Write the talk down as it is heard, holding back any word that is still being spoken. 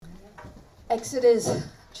Exodus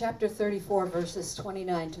chapter 34, verses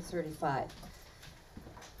 29 to 35.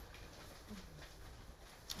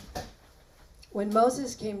 When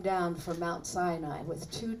Moses came down from Mount Sinai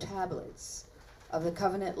with 2 tablets of the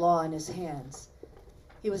covenant law in his hands,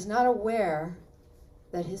 he was not aware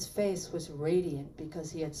that his face was radiant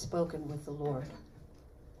because he had spoken with the Lord.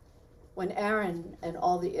 When Aaron and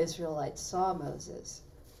all the Israelites saw Moses,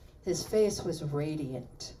 his face was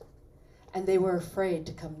radiant, and they were afraid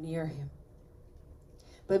to come near him.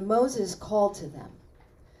 But Moses called to them.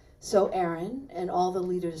 So Aaron and all the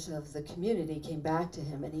leaders of the community came back to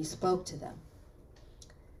him, and he spoke to them.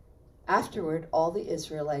 Afterward, all the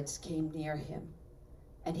Israelites came near him,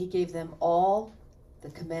 and he gave them all the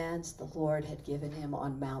commands the Lord had given him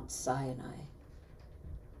on Mount Sinai.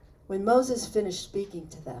 When Moses finished speaking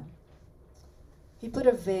to them, he put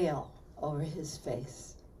a veil over his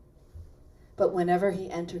face. But whenever he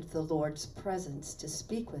entered the Lord's presence to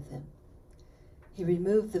speak with him, he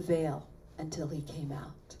removed the veil until he came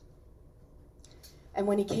out. And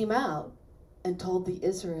when he came out and told the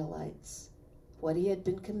Israelites what he had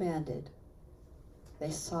been commanded,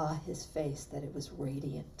 they saw his face, that it was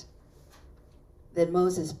radiant. Then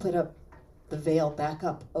Moses put up the veil back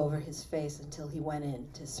up over his face until he went in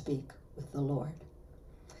to speak with the Lord.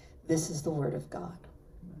 This is the word of God.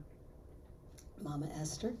 Mama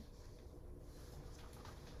Esther.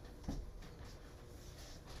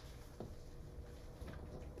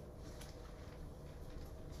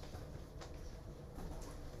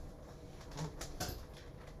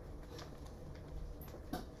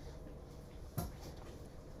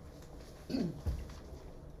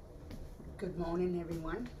 Good morning,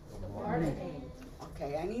 everyone. Good morning.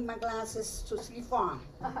 Okay, I need my glasses to see far,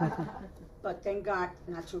 but thank God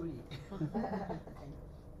not to read.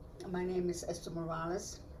 My name is Esther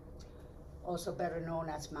Morales, also better known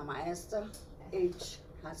as Mama Esther. Age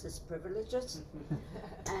has its privileges.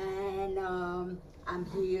 And I'm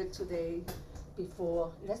here today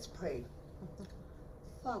let's pray.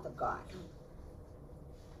 Father God,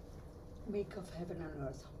 maker of heaven and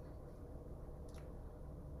earth,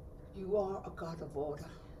 you are a God of order.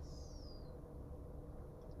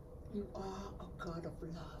 You are a God of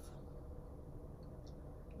love.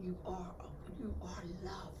 You are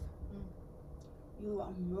love. You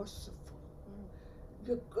are merciful.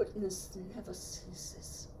 Your goodness never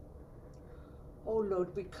ceases. Oh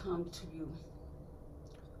Lord, we come to you.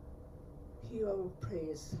 Hear our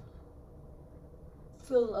prayers.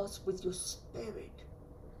 Fill us with your spirit.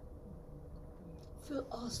 Fill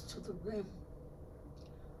us to the rim.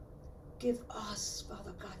 Give us,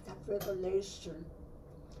 Father God, that revelation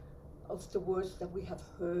of the words that we have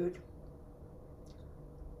heard,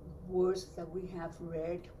 words that we have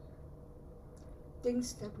read,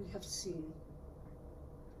 things that we have seen.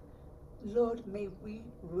 Lord, may we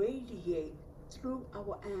radiate through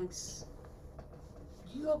our acts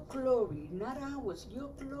your glory, not ours,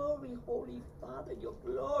 your glory, Holy Father, your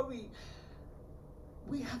glory.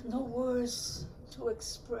 We have no words to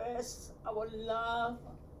express our love.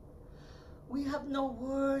 We have no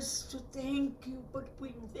words to thank you, but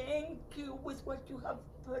we thank you with what you have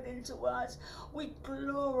put into us. We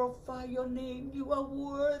glorify your name. You are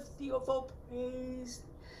worthy of our praise.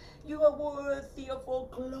 You are worthy of all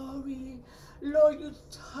glory. Lord, you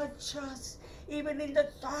touch us, even in the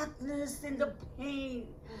darkness, in the pain.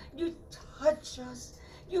 You touch us.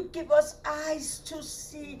 You give us eyes to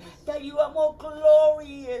see that you are more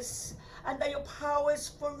glorious and that your power is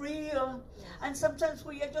for real. And sometimes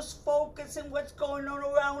we are just focusing what's going on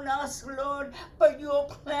around us, Lord, but your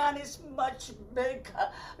plan is much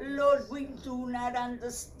bigger. Lord, we do not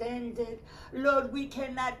understand it. Lord, we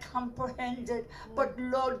cannot comprehend it. But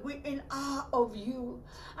Lord, we're in awe of you.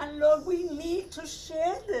 And Lord, we need to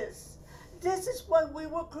share this. This is what we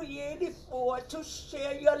were created for, to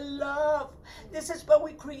share your love. This is what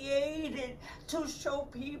we created, to show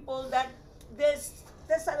people that there's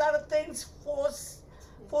a lot of things, false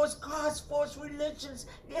gods, false religions.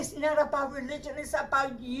 It's not about religion, it's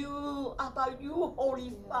about you,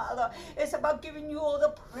 Holy Father. It's about giving you all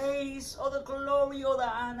the praise, all the glory, all the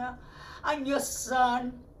honor. And your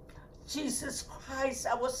Son, Jesus Christ,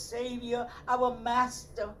 our Savior, our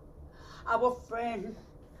Master, our friend.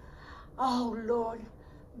 Oh Lord,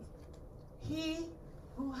 He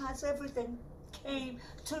who has everything came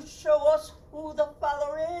to show us who the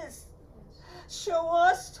Father is. Show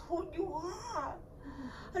us who you are.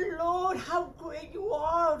 Lord, how great you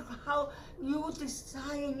are, how you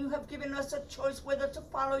desire, and you have given us a choice whether to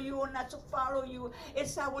follow you or not to follow you.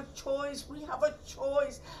 It's our choice. We have a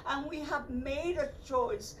choice, and we have made a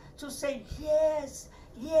choice to say, yes,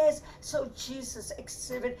 Yes, so Jesus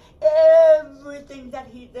exhibited everything that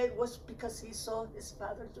he did was because he saw his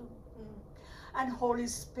Father do. And Holy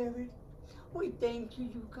Spirit, we thank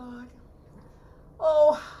you, God.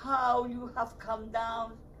 Oh, how you have come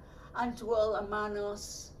down and dwell among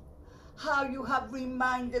us. How you have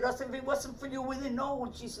reminded us. If it wasn't for you, we didn't know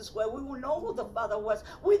who Jesus was. We would know who the Father was.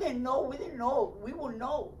 We didn't know. We will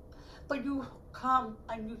know. But you come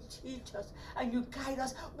and you teach us and you guide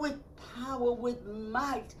us with power, with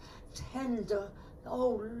might, tender.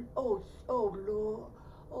 Oh, Lord.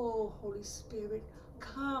 Oh, Holy Spirit,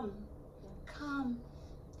 come, come,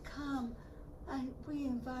 come. And we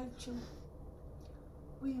invite you.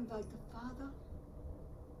 We invite the Father.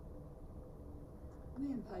 We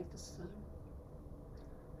invite the Son.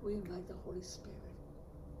 We invite the Holy Spirit.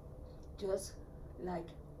 Just like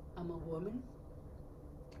I'm a woman,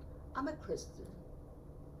 I'm a Christian,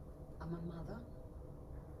 I'm a mother,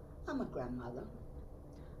 I'm a grandmother,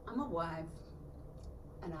 I'm a wife,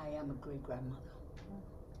 and I am a great grandmother.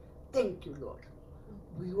 Thank you, Lord.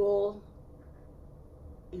 We all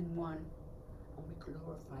in one, and we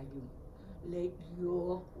glorify you. Let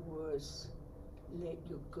your words, let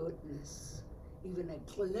your goodness, even a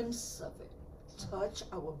glimpse of it, touch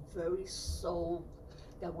our very soul,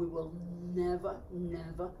 that we will never,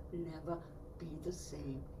 never, never be the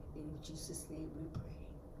same. In Jesus' name we pray.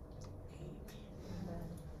 Amen.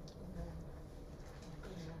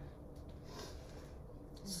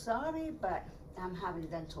 Sorry, but I'm having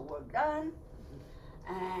dental work done.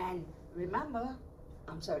 And remember,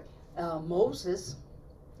 Moses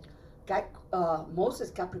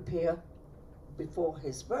got prepared before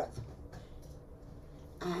his birth.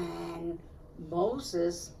 And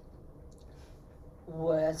Moses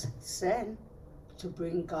was sent to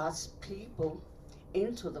bring God's people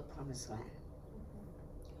into the promised land.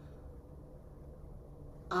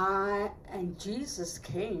 And Jesus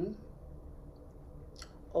came.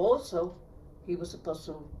 Also, he was supposed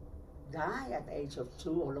to die at the age of 2,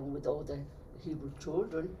 along with all the Hebrew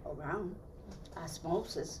children around, as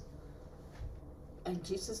Moses. And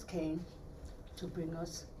Jesus came to bring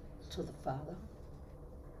us to the Father,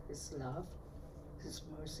 his love, his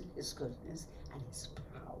mercy, his goodness, and his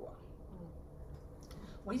power.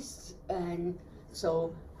 And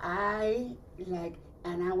so I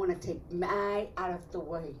want to take my out of the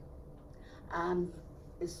way.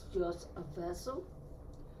 It's just a vessel.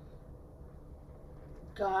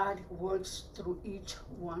 God works through each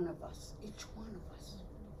one of us. Each one of us.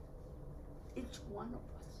 Each one of us.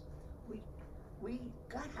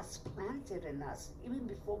 God has planted in us even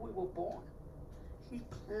before we were born. He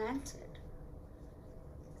planted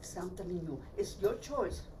something in you. It's your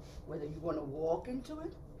choice whether you want to walk into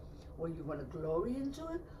it, or you want to glory into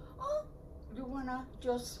it, or you want to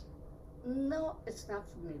just, no, it's not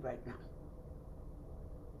for me right now.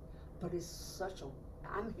 But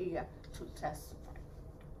I'm here to testify.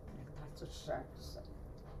 Like Pastor Sharp said,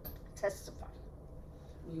 testify.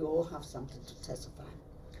 We all have something to testify.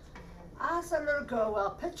 As a little girl,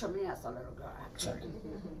 well, picture me as a little girl, actually.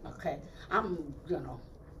 Okay,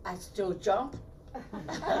 I still jump,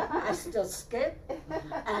 I still skip,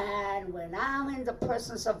 and when I'm in the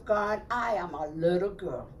presence of God, I am a little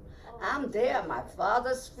girl. I'm there at my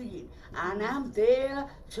Father's feet, and I'm there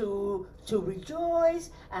to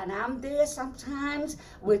rejoice, and I'm there sometimes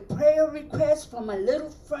with prayer requests from my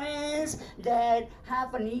little friends that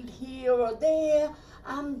have a need here or there.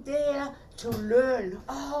 I'm there to learn.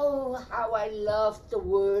 Oh, how I love the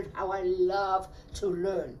Word, how I love to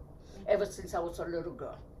learn, ever since I was a little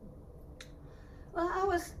girl. Well, I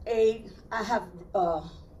was 8. I have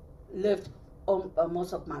lived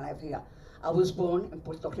most of my life here. I was born in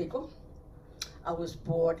Puerto Rico. I was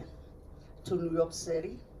born to New York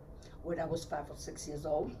City when I was 5 or 6 years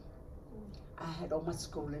old. I had all my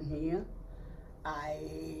schooling here.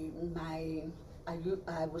 I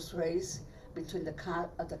was raised between the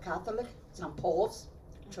Catholic St. Paul's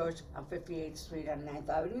Church on 58th Street and 9th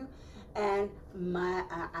Avenue, and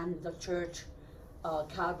the church,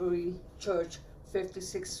 Calvary Church,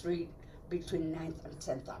 56th Street between 9th and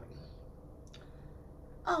 10th Avenue.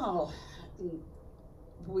 Oh,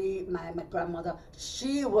 my grandmother,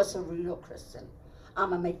 she was a real Christian.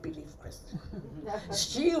 I'm a make-believe Christian.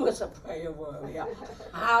 She was a prayer warrior.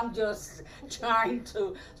 I'm just trying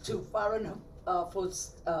to follow in her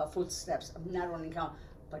footsteps. I'm not only her,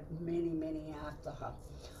 but many, many after her.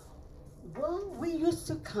 Well, we used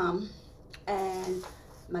to come, and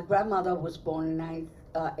my grandmother was born in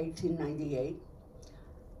 1898.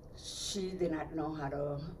 She did not know how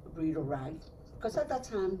to read or write, because at that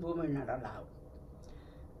time we were not allowed.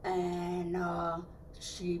 And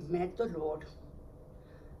she met the Lord,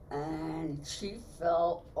 and she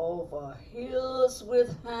fell over heels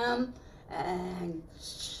with him, and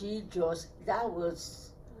that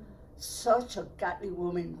was such a godly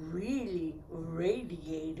woman, really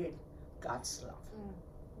radiated God's love.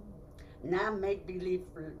 Not make believe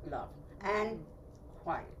love, and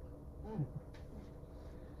quiet.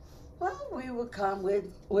 Well, we would come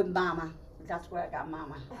with mama. That's where I got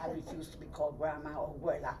mama. I refuse to be called grandma or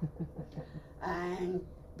abuela. And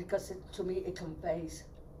because to me it conveys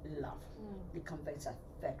love. It conveys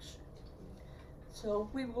affection. So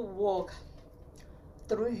we would walk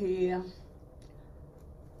through here.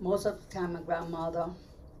 Most of the time my grandmother,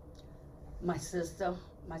 my sister,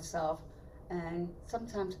 myself, and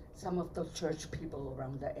sometimes some of the church people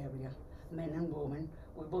around the area, men and women,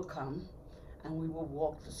 we will come and we will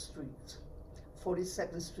walk the streets.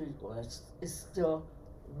 42nd Street is still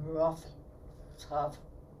rough, tough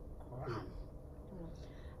ground.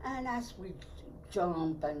 And as we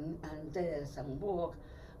jump and dance and walk,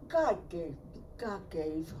 God gave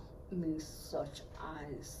me such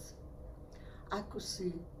eyes. I could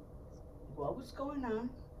see what was going on.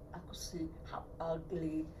 I could see how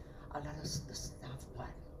ugly a lot of the stuff was.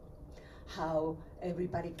 How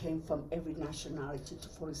everybody came from every nationality to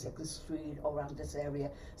 42nd Street around this area,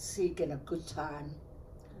 seeking a good time,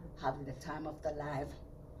 having the time of their life.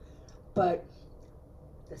 But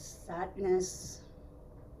the sadness,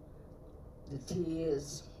 the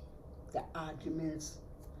tears, the arguments,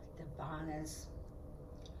 the violence,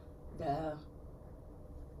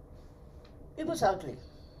 it was ugly.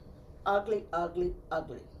 Ugly, ugly,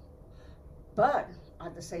 ugly. But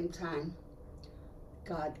at the same time,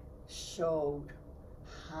 God showed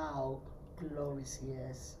how glorious He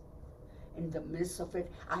is. In the midst of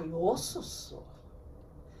it, I also saw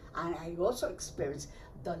and I also experienced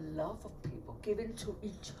the love of people given to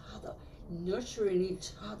each other, nurturing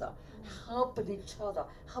each other, helping each other,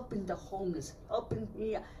 helping the homeless, helping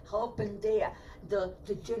here, helping there. The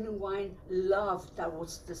genuine love that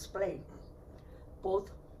was displayed.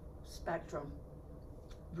 Both spectrum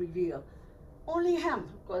reveal. Only Him,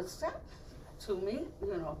 because to me,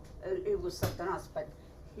 it was something else. But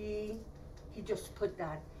he just put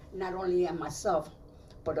that not only in myself,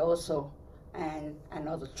 but also and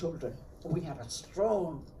other children. We had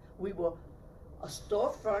we were a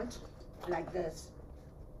storefront like this,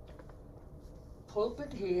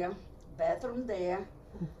 pulpit here, bathroom there,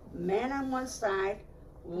 men on one side,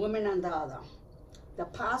 women on the other. The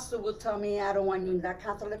pastor would tell me, I don't want you in that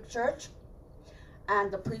Catholic church.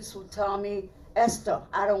 And the priest would tell me, Esther,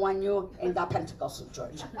 I don't want you in that Pentecostal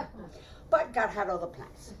church. But God had other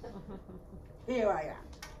plans. Here I am.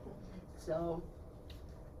 So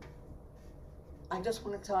I just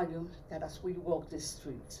want to tell you that as we walk these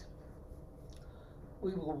streets,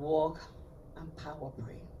 we will walk and power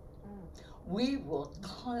pray. We will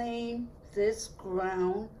claim this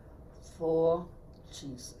ground for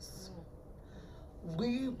Jesus.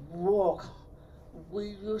 We walk. We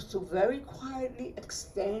used to very quietly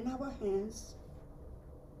extend our hands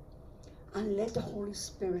and let the Holy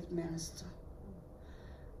Spirit minister.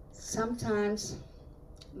 Sometimes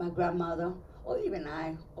my grandmother, or even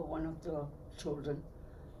I, or one of the children,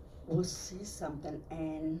 will see something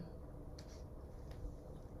and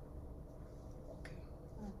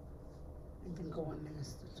then go and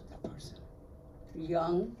minister to that person.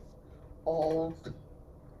 Young, old.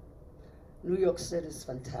 New York City is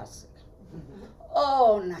fantastic.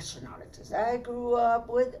 All nationalities. I grew up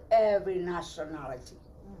with every nationality.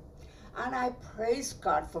 And I praise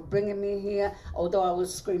God for bringing me here, although I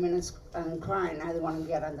was screaming and crying. I didn't want to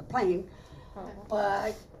get on the plane.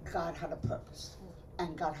 But God had a purpose.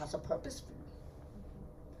 And God has a purpose for you.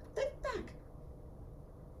 Think back.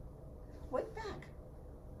 Wait back.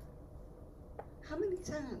 How many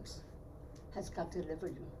times has God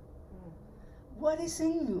delivered you? What is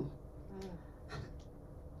in you?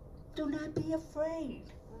 Do not be afraid.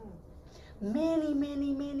 Many,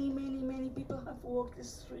 many, many, many, many people have walked the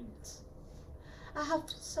streets. I have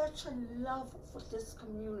such a love for this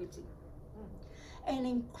community. An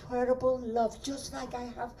incredible love, just like I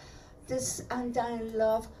have this undying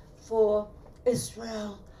love for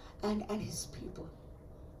Israel and his people.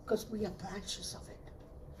 Because we are branches of it.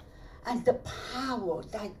 And the power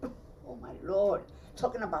that, oh my Lord,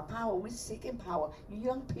 talking about power, we're seeking power. You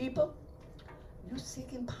young people, you're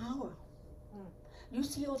seeking power. You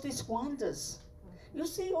see all these wonders. You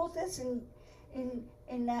see all this in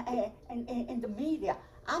the media.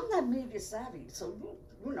 I'm not media savvy, so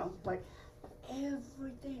you know, but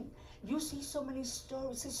everything. You see so many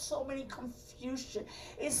stories, there's so many confusion.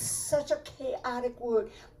 It's such a chaotic world,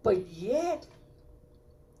 but yet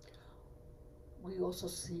we also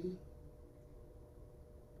see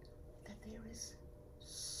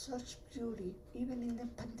such beauty, even in the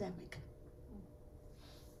pandemic.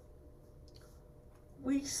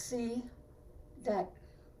 We see that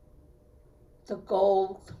the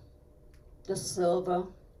gold, the silver,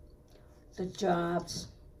 the jobs,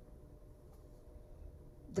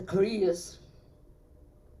 the careers,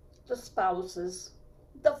 the spouses,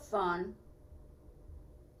 the fun,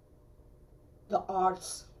 the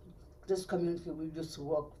arts. This community, we used to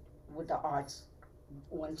work with the arts,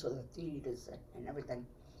 went to the theaters and everything.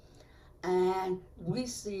 And we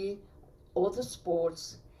see all the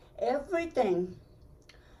sports, everything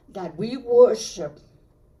that we worship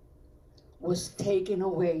was taken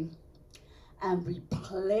away and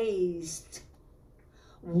replaced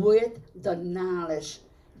with the knowledge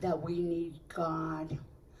that we need God.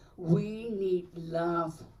 We need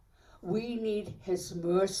love. We need His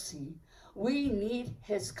mercy. We need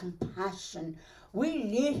His compassion. We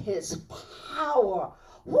need His power.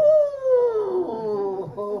 Woo!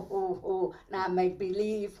 Not make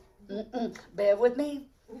believe. Bear with me.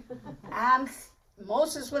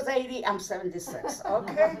 Moses was 80, I'm 76,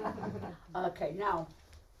 okay? Okay, now,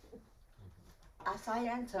 as I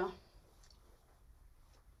enter,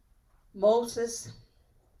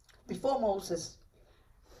 before Moses,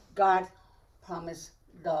 God promised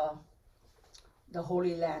the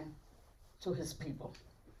Holy Land to His people,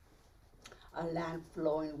 a land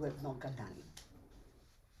flowing with milk and honey.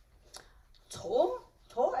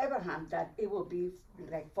 Told Abraham that it will be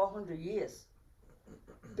like 400 years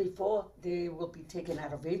before they will be taken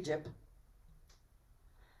out of Egypt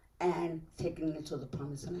and taken into the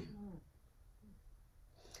promised land.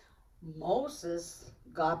 Moses,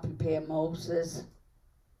 God prepared Moses.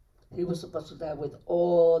 He was supposed to die with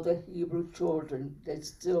all the Hebrew children. They're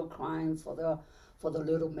still crying for the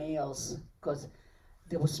little males because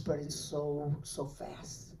they were spreading so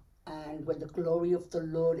fast. And when the glory of the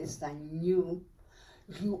Lord is on you,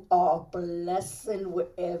 you are a blessing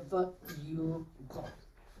wherever you go.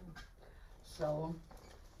 So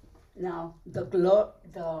now the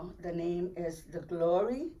name is the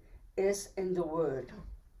glory is in the word.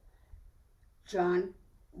 John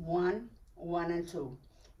 1:1-2.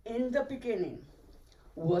 In the beginning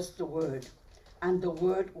was the Word, and the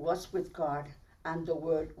Word was with God, and the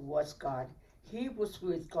Word was God. He was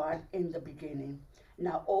with God in the beginning.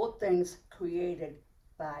 Now all things created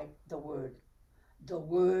by the Word. The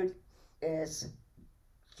Word is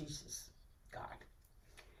Jesus, God.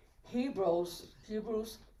 Hebrews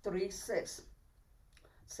 3:6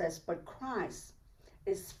 says, but Christ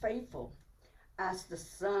is faithful as the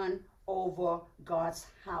Son over God's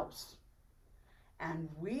house. And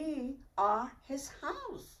we are His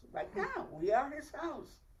house. Right now, we are His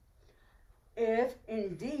house. If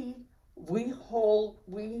indeed we hold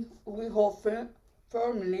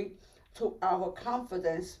firmly to our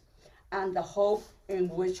confidence and the hope in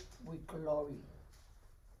which we glory.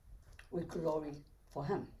 We glory for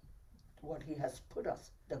Him, what He has put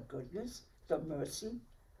us, the goodness, the mercy,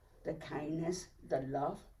 the kindness, the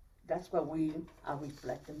love. That's what we are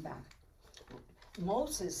reflecting back.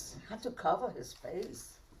 Moses had to cover his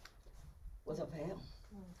face with a veil.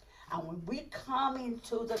 And when we come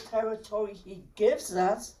into the territory He gives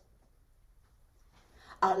us,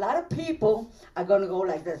 a lot of people are going to go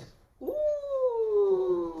like this. Ooh,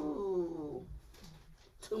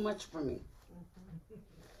 too much for me.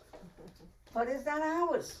 But it's not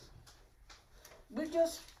ours. We're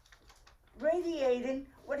just radiating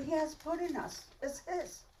what He has put in us. It's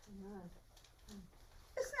His.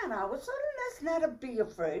 It's not ours, so let's not be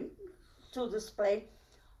afraid to display.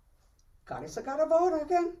 God is a God of order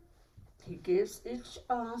again. He gives each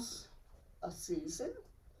of us a season,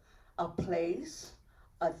 a place,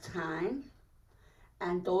 a time,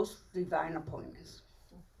 and those divine appointments.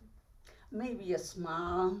 Maybe a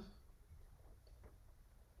smile,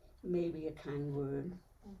 maybe a kind word,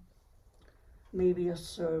 maybe a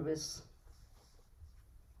service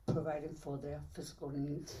providing for their physical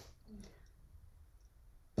needs.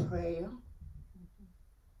 Prayer.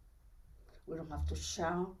 We don't have to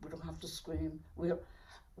shout. We don't have to scream. We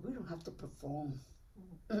don't have to perform.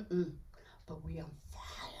 But we are on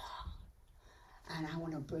fire. And I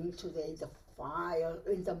want to bring today the fire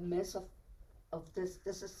in the midst of this.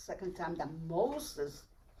 This is the second time that Moses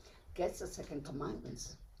gets the second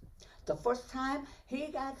commandments. The first time he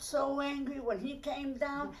got so angry when he came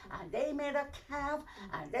down and they made a calf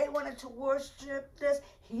and they wanted to worship this.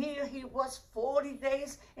 Here he was 40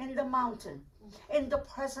 days in the mountain in the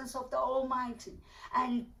presence of the Almighty.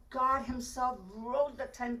 And God Himself wrote the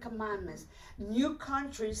 10 Commandments. New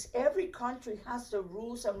countries, every country has the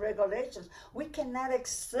rules and regulations. We cannot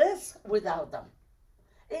exist without them.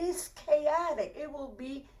 It is chaotic. It will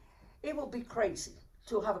be crazy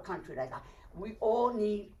to have a country like that. We all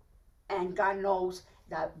need, and God knows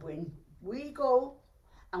that when we go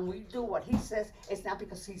and we do what He says, it's not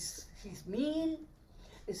because He's mean,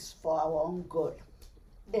 it's for our own good.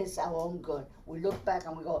 It's our own good. We look back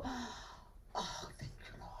and we go, oh, thank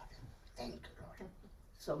you, Lord. Thank you, Lord.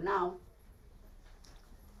 So now,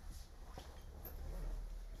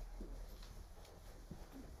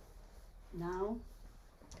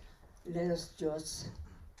 let us just,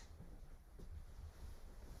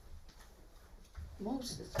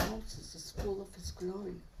 Moses is full of his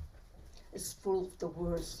glory. It's full of the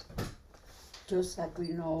words, just like we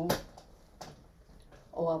know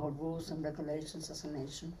all our rules and regulations as a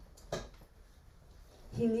nation.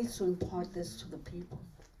 He needs to impart this to the people.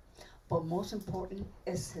 But most important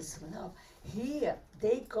is his love. Here,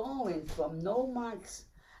 they going from nomads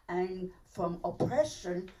and from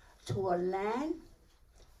oppression to a land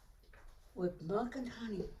with milk and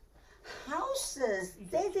honey. Houses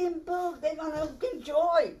they didn't build, they're gonna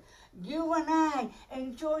enjoy. You and I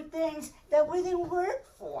enjoy things that we didn't work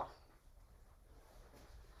for.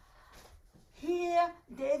 Here,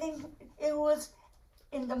 they didn't, it was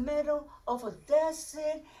in the middle of a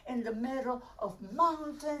desert, in the middle of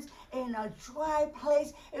mountains, in a dry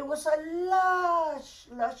place. It was a lush,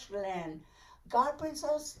 lush land. God brings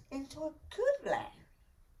us into a good land,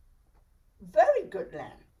 very good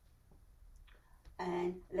land.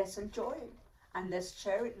 And let's enjoy it, and let's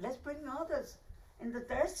share it. Let's bring others in the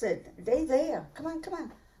desert. They there. Come on, come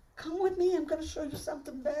on. Come with me. I'm going to show you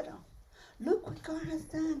something better. Look what God has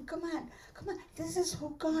done. Come on, come on. This is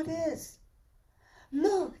who God is.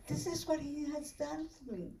 Look, this is what He has done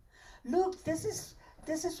for me. Look, this is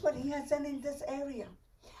what He has done in this area.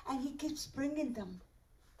 And He keeps bringing them.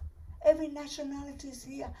 Every nationality is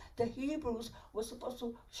here. The Hebrews were supposed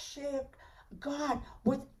to share God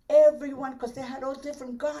with everyone because they had all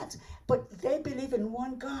different gods. But they believe in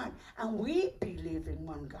one God. And we believe in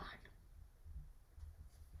one God.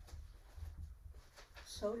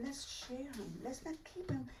 So let's share Him. Let's not keep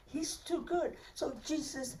Him. He's too good. So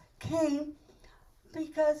Jesus came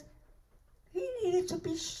because He needed to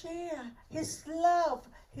be shared. His love,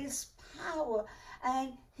 His power.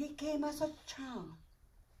 And He came as a child.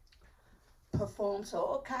 Performs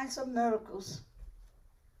all kinds of miracles.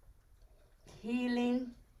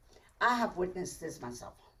 Healing. I have witnessed this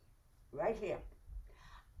myself. Right here.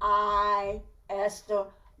 I, Esther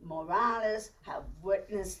Morales, have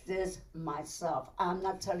witnessed this myself. I'm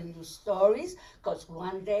not telling you stories because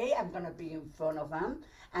one day I'm going to be in front of Him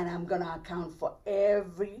and I'm going to account for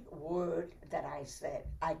every word that I said.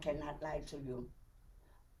 I cannot lie to you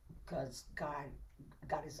because God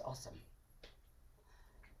is awesome.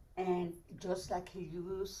 And just like He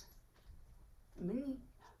used me,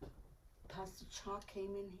 Pastor Chuck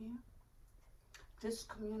came in here. This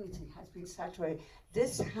community has been saturated.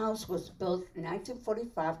 This house was built in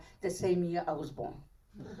 1945, the same year I was born.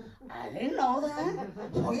 I didn't know that.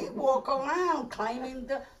 We walk around climbing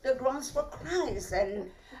the grounds for Christ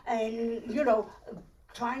and you know,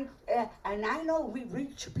 trying, and I know we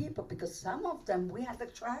reach people because some of them, we had the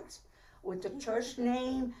tracts with the church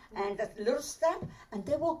name and that little step, and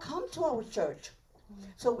they will come to our church.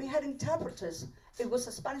 So we had interpreters. It was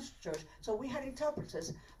a Spanish church, so we had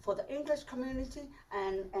interpreters for the English community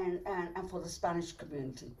and for the Spanish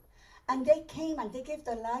community. And they came and they gave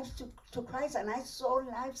their lives to Christ, and I saw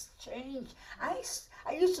lives change. I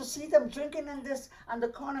used to see them drinking on the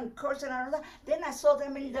corner and cursing and all that. Then I saw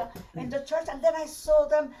them in the church, and then I saw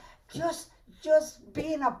them just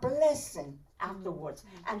being a blessing afterwards.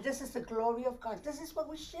 And this is the glory of God. This is what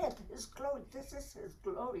we share, His glory. This is His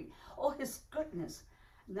glory. Oh, His goodness.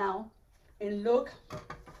 Now, in Luke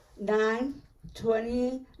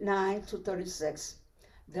 9:29 to 36,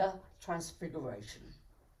 the transfiguration.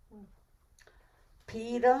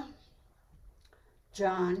 Peter,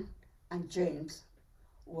 John, and James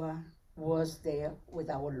was there with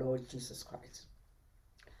our Lord Jesus Christ.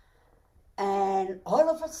 And all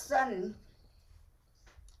of a sudden,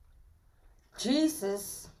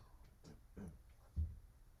 Jesus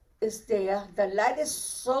is there. The light is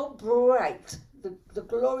so bright. The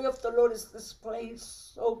glory of the Lord is displayed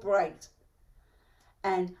so bright.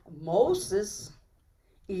 And Moses,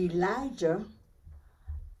 Elijah,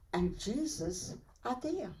 and Jesus are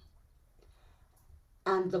there.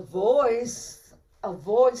 And a voice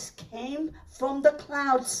came from the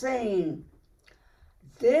cloud saying,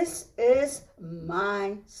 "This is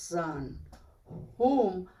my son,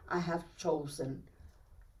 whom I have chosen.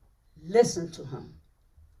 Listen to him."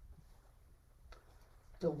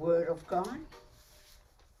 The word of God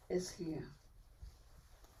is here.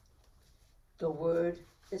 The word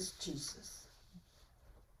is Jesus.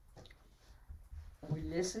 We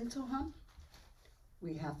listen to him,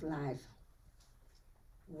 we have life.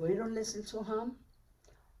 We don't listen to him,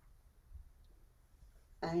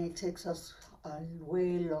 and it takes us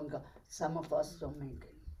way longer. Some of us don't make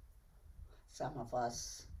it. Some of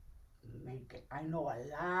us make it. I know a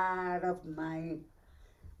lot of my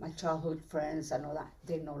childhood friends and all that,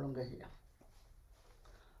 they're no longer here.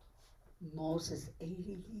 Moses,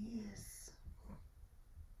 80 years.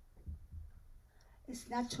 It's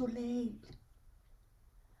not too late.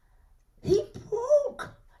 He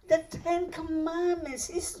broke the 10 Commandments.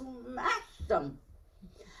 He smashed them.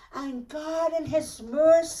 And God in his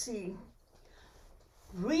mercy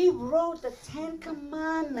rewrote the 10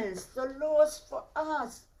 Commandments, the laws for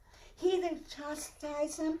us. He didn't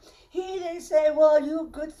chastise him. He didn't say, well, you're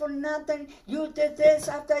good for nothing. You did this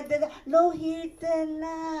after I did that. No, he did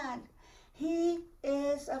not. He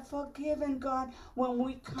is a forgiving God when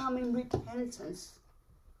we come in repentance.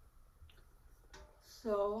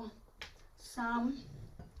 So, Psalm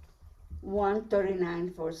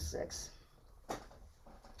 139, verse 6.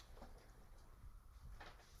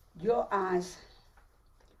 Your eyes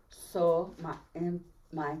saw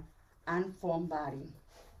my unformed body.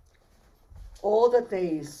 All the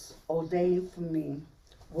days ordained for me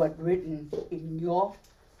were written in your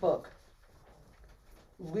book.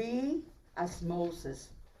 We, as Moses,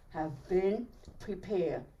 have been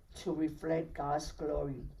prepared to reflect God's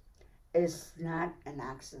glory. It's not an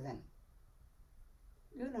accident.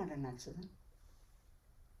 You're not an accident.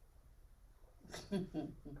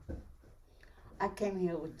 I came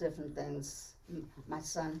here with different things. My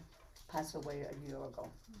son passed away a year ago.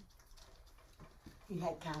 He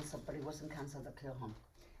had cancer, but it wasn't cancer that killed him.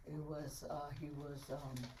 It was,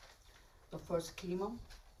 the first chemo.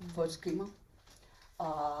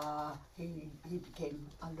 He became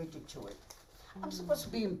allergic to it. I'm supposed to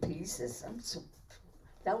be in pieces.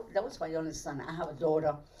 That was my only son. I have a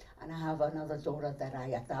daughter, and I have another daughter that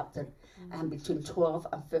I adopted. And between 12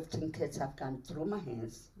 and 15 kids have gone through my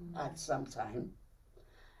hands at some time.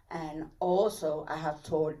 And also, I have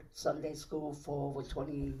taught Sunday school for over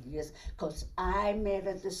 28 years because I made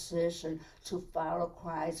a decision to follow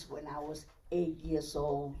Christ when I was 8 years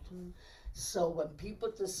old. So when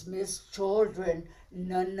people dismiss children,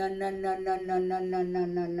 no.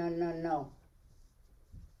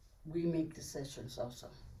 We make decisions also.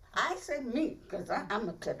 I say me, because I'm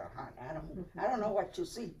a kid at heart. I don't know what you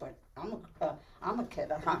see, but I'm a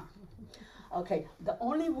kid at heart. Okay, the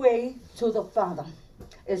only way to the Father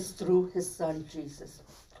is through his Son, Jesus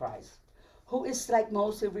Christ, who is like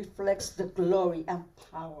Moses, reflects the glory and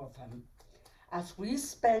power of him. As we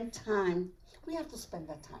spend time, we have to spend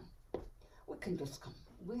that time. We can just come.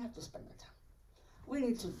 We have to spend that time. We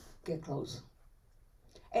need to get close.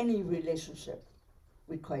 Any relationship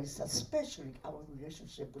with Christ, especially our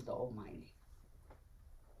relationship with the Almighty.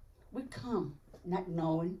 We come not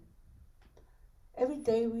knowing. Every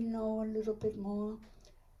day we know a little bit more.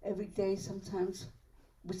 Every day sometimes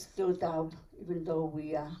we still doubt, even though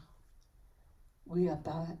we are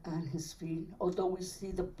on his feet. Although we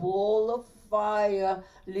see the ball of fire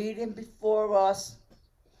leading before us,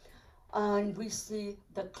 and we see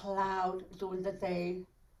the cloud during the day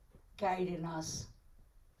guiding us,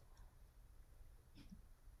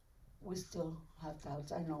 we still have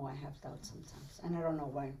doubts. I know I have doubts sometimes, and I don't know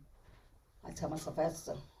why. I tell myself,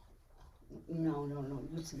 Esther, no,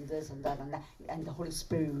 you see this and that, and the Holy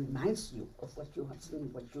Spirit reminds you of what you have seen,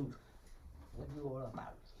 what you're all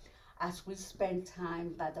about. As we spend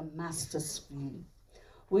time by the Master's feet,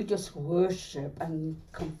 we just worship and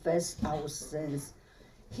confess our sins.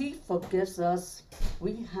 He forgives us.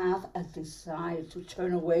 We have a desire to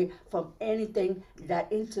turn away from anything that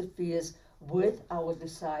interferes with our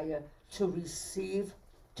desire to receive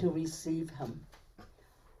him.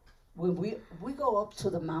 When we go up to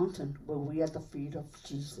the mountain, when we are at the feet of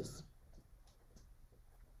Jesus,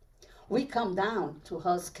 we come down to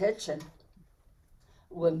Hell's Kitchen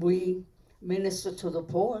when we minister to the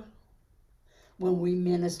poor, when we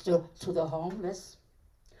minister to the homeless,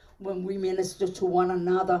 when we minister to one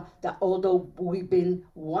another, that although we've been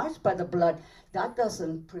washed by the blood, that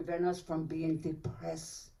doesn't prevent us from being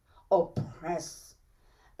depressed, oppressed.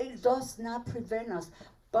 It does not prevent us,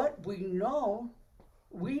 but we know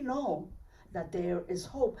that there is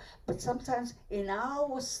hope. But sometimes in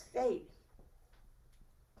our state,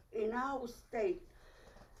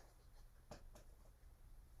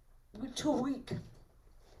 we're too weak.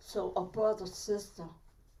 So a brother, sister,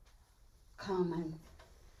 come and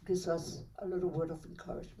gives us a little word of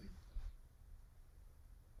encouragement.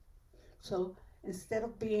 So instead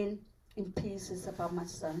of being in pieces about my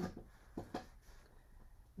son,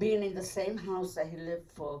 being in the same house that he lived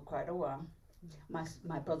for quite a while,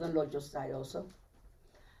 My brother-in-law just died also.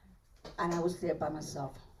 And I was there by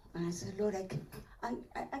myself. And I said, Lord, I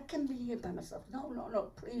can't be here by myself.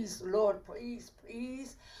 No, please, Lord, please,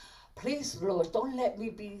 Lord, don't let me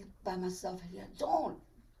be by myself here. Don't.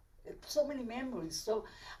 So many memories. So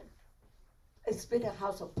it's been a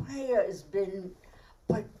house of prayer. It's been,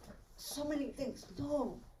 but so many things.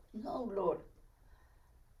 No, Lord.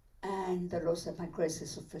 And the Lord said, my grace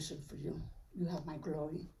is sufficient for you. You have my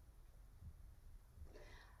glory.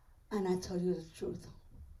 And I tell you the truth.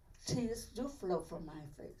 Tears do flow from my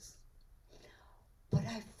face. But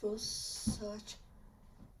I feel such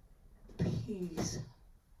peace.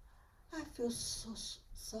 I feel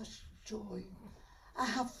such joy. I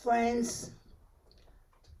have friends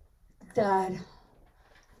that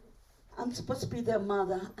I'm supposed to be their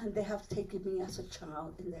mother, and they have taken me as a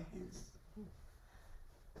child in their hands.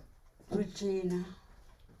 Regina,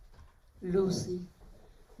 Lucy,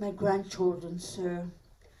 my grandchildren, Sir,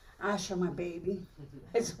 Asher, my baby,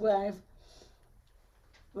 his wife,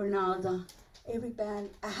 Ronaldo, every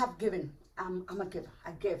band. I have given. I'm a giver.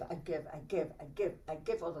 I give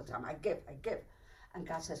all the time. I give. And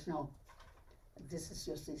God says, no, this is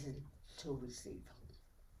your season to receive.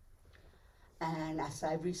 And as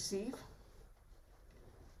I receive,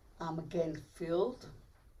 I'm again filled.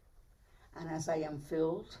 And as I am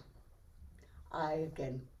filled, I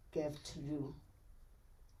again give to you.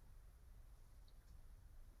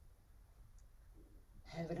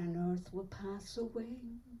 Heaven and earth will pass away,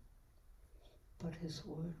 but His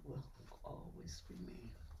word will always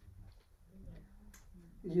remain.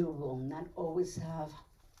 You will not always have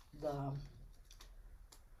the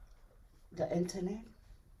internet,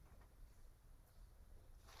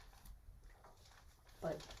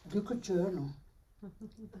 but you could journal.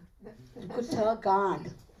 You could tell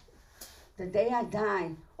God, the day I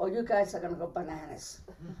die, oh, you guys are going to go bananas.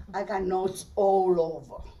 I got notes all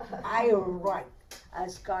over. I write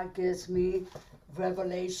as God gives me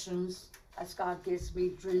revelations, as God gives me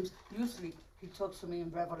dreams. Usually He talks to me in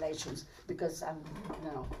revelations because I'm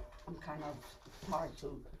kind of hard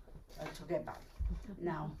to get by.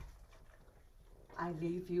 Now, I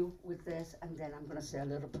leave you with this, and then I'm going to say a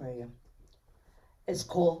little prayer. It's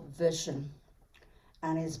called Vision,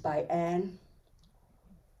 and it's by Anne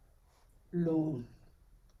Loon.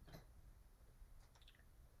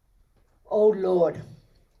 Oh Lord,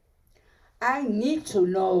 I need to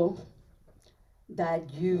know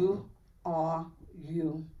that you are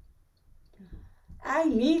you. I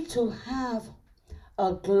need to have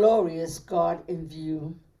a glorious God in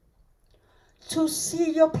view, to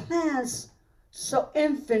see your plans so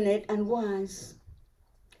infinite and wise.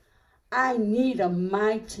 I need a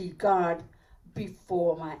mighty God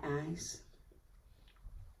before my eyes.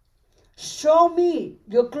 Show me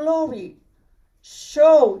your glory.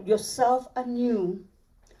 Show yourself anew.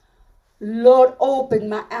 Lord, open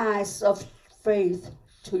my eyes of faith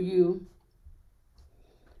to you.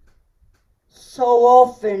 So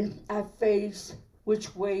often I face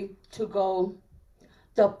which way to go.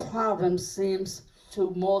 The problem seems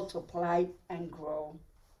to multiply and grow.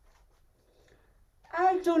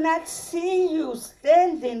 I do not see you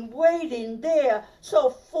standing, waiting there, so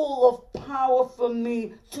full of power for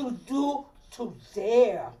me to do, to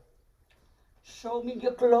dare. Show me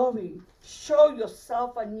your glory. Show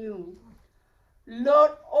yourself anew.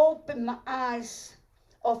 Lord, open my eyes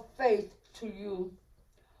of faith to you.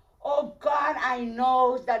 Oh God, I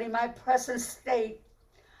know that in my present state,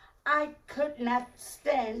 I could not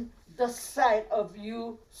stand the sight of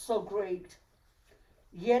you so great.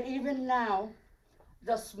 Yet even now,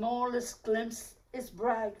 the smallest glimpse is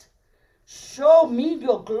bright. Show me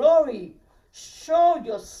your glory. Show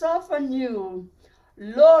yourself anew.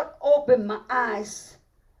 Lord, open my eyes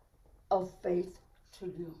of faith to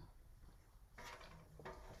you.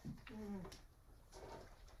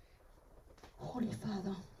 Holy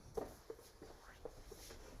Father,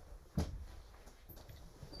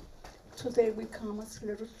 today we come as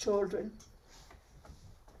little children,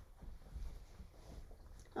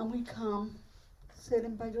 and we come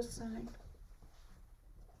sitting by your side.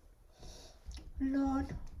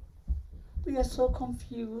 Lord, we are so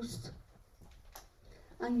confused,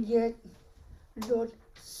 and yet, Lord,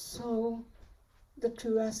 so the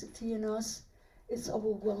curiosity in us is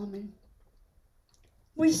overwhelming.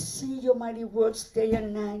 We see your mighty works day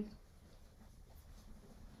and night,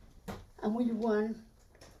 and we want,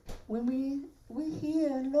 when we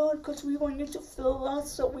hear, Lord, because we want you to fill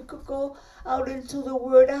us so we could go out into the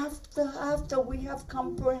word after we have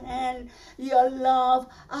comprehend your love,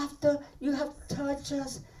 after you have touched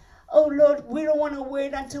us. Oh, Lord, we don't want to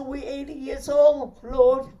wait until we're 80 years old,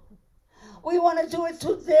 Lord. We want to do it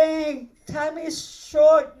today. Time is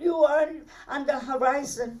short. You are on the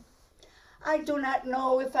horizon. I do not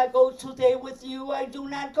know if I go today with you. I don't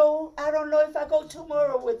know if I go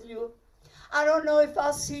tomorrow with you. I don't know if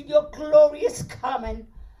I'll see your glorious coming.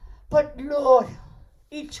 But Lord,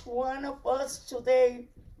 each one of us today,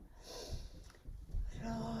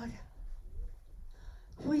 Lord,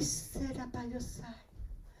 we sit up by your side.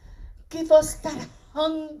 Give us that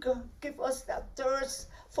hunger. Give us that thirst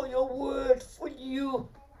for your word, for you.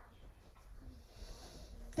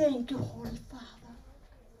 Thank you, Holy Father.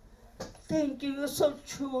 Thank you. You're so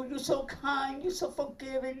true. You're so kind. You're so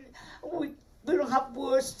forgiving. We don't have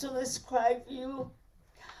words to describe you.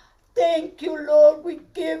 Thank you, Lord. We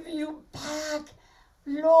give you back.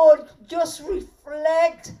 Lord, just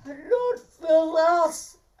reflect. Lord, fill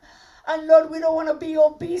us. And Lord, we don't want to be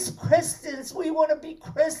obese Christians. We want to be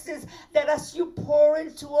Christians that as you pour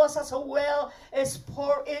into us as a well is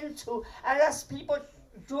poured into. And as people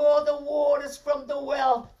draw the waters from the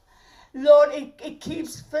well, Lord, it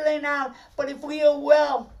keeps filling out. But if we are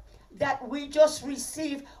well, that we just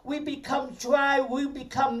receive, we become dry, we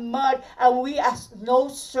become mud, and we are no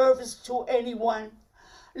service to anyone.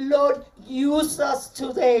 Lord, use us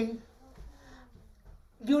today.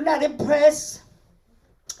 You're not impressed.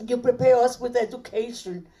 You prepare us with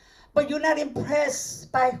education, but you're not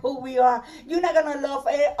impressed by who we are. You're not going to love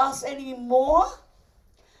us anymore,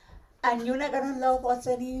 and you're not going to love us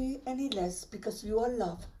any less because you are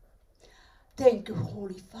love. Thank you,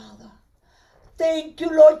 Holy Father. Thank you,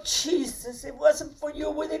 Lord Jesus. If it wasn't for you,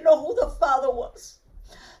 we didn't know who the Father was.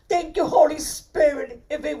 Thank you, Holy Spirit.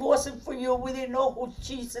 If it wasn't for you, we didn't know who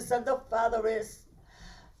Jesus and the Father is.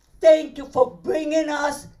 Thank you for bringing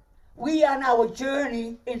us. We are on our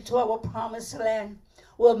journey into our promised land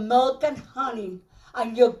where milk and honey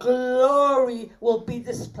and your glory will be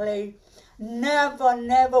displayed. Never,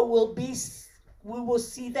 never we will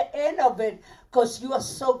see the end of it because you are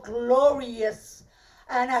so glorious.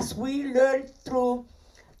 And as we learn through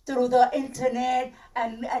the internet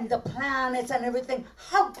and the planets and everything,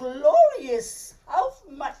 how glorious, how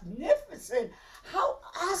magnificent, how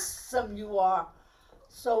awesome you are.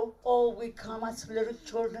 So, we come as little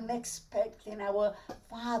children expecting our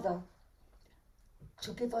Father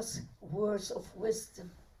to give us words of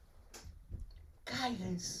wisdom,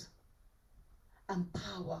 guidance, and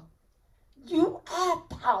power. You are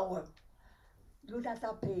power. You're not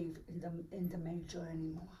that babe in the manger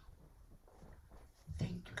anymore.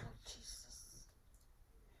 Thank you, Lord Jesus.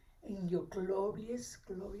 In your glorious,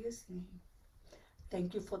 glorious name.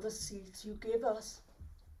 Thank you for the seeds you gave us.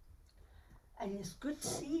 And it's good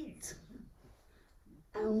seeds.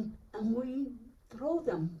 And we throw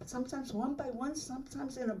them, sometimes one by one,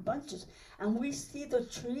 sometimes in a bunches. And we see the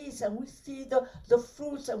trees and we see the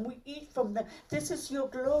fruits and we eat from them. This is your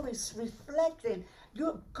glories reflecting.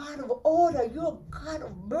 You're a God of order. You're a God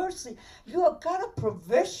of mercy. You're a God of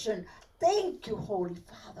provision. Thank you, Holy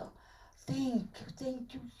Father. Thank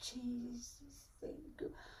you, Jesus. Thank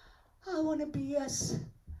you. I want to be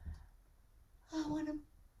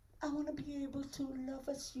I want to be able to love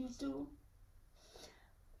as you do.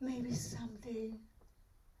 Maybe someday.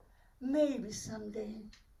 Maybe someday.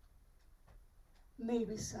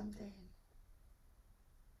 Maybe someday.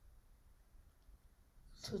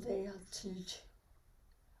 Today I'll teach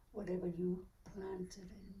whatever you planted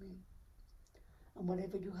in me and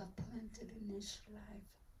whatever you have planted in this life.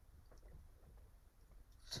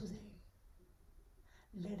 Today,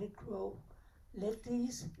 let it grow. Let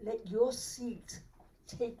your seeds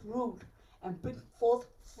take root and bring forth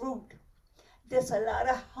fruit. There's a lot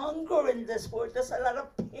of hunger in this word. There's a lot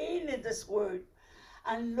of pain in this word.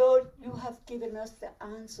 And Lord, you have given us the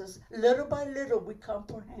answers. Little by little, we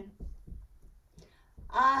comprehend.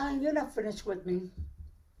 You're not finished with me.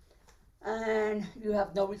 And you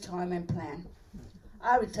have no retirement plan.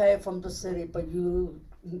 I retired from the city, but you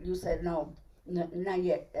said no, not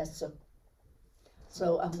yet, Esther.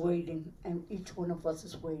 So I'm waiting, and each one of us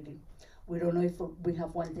is waiting. We don't know if we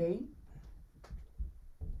have one day,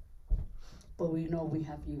 but we know we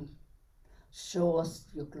have you. Show us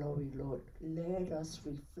your glory, Lord. Let us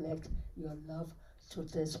reflect your love to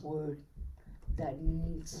this word that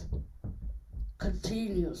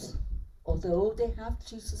continues. Although they have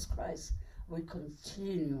Jesus Christ, we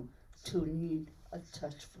continue to need a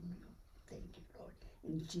touch from you. Thank you, Lord.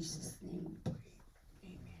 In Jesus' name we pray.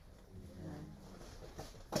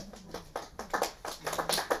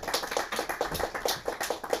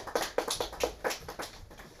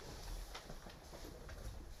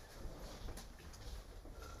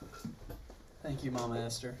 Thank you, Mama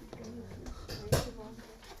Esther.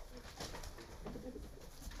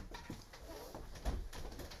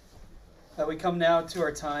 We come now to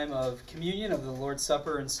our time of communion, of the Lord's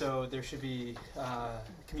Supper, and so there should be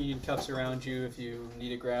communion cups around you. If you need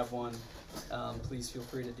to grab one, please feel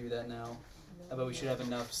free to do that now. But we should have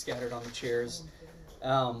enough scattered on the chairs.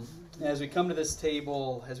 As we come to this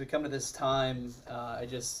table, as we come to this time, I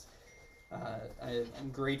am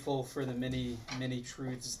grateful for the many, many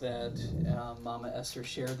truths that Mama Esther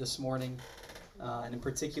shared this morning. And in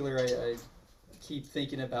particular, I keep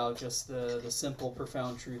thinking about just the simple,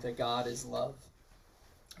 profound truth that God is love.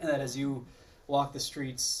 And that as you walk the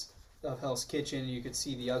streets of Hell's Kitchen, you could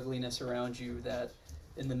see the ugliness around you, that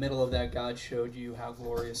in the middle of that, God showed you how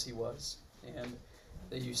glorious He was. And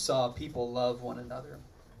that you saw people love one another.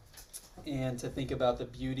 And to think about the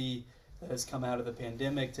beauty that has come out of the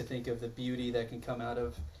pandemic, to think of the beauty that can come out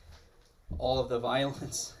of all of the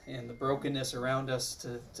violence and the brokenness around us,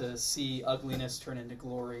 to see ugliness turn into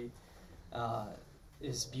glory,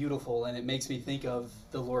 is beautiful. And it makes me think of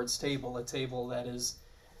the Lord's table, a table that is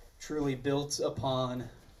truly built upon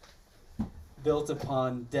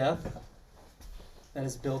death, that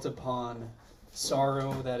is built upon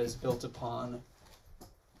sorrow, that is built upon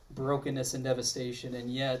brokenness and devastation, and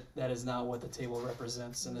yet that is not what the table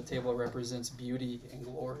represents. And the table represents beauty and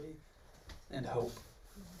glory and hope.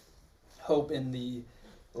 Hope in the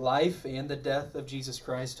life and the death of Jesus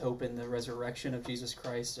Christ, hope in the resurrection of Jesus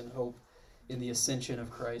Christ, and hope in the ascension of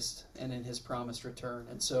Christ and in His promised return.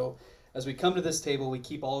 And so as we come to this table, we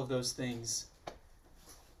keep all of those things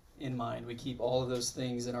in mind. We keep all of those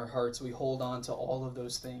things in our hearts. We hold on to all of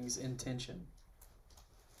those things in tension.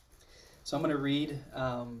 So I'm going to read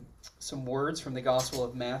some words from the Gospel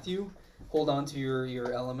of Matthew. Hold on to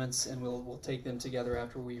your elements, and we'll take them together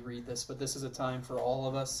after we read this. But this is a time for all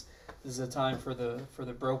of us. This is a time for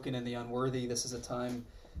the broken and the unworthy. This is a time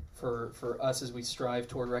for us as we strive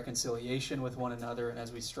toward reconciliation with one another, and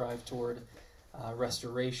as we strive toward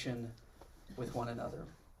restoration with one another.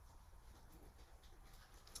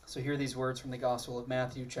 So hear these words from the Gospel of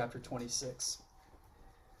Matthew, chapter 26.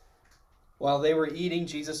 While they were eating,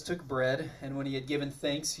 Jesus took bread, and when He had given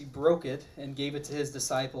thanks, He broke it and gave it to His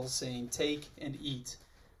disciples, saying, "Take and eat.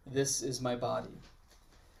 This is my body."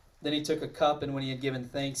 Then He took a cup, and when He had given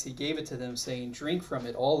thanks, He gave it to them, saying, "Drink from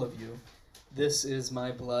it, all of you. This is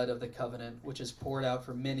my blood of the covenant, which is poured out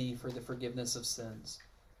for many for the forgiveness of sins.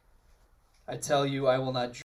 I tell you, I will not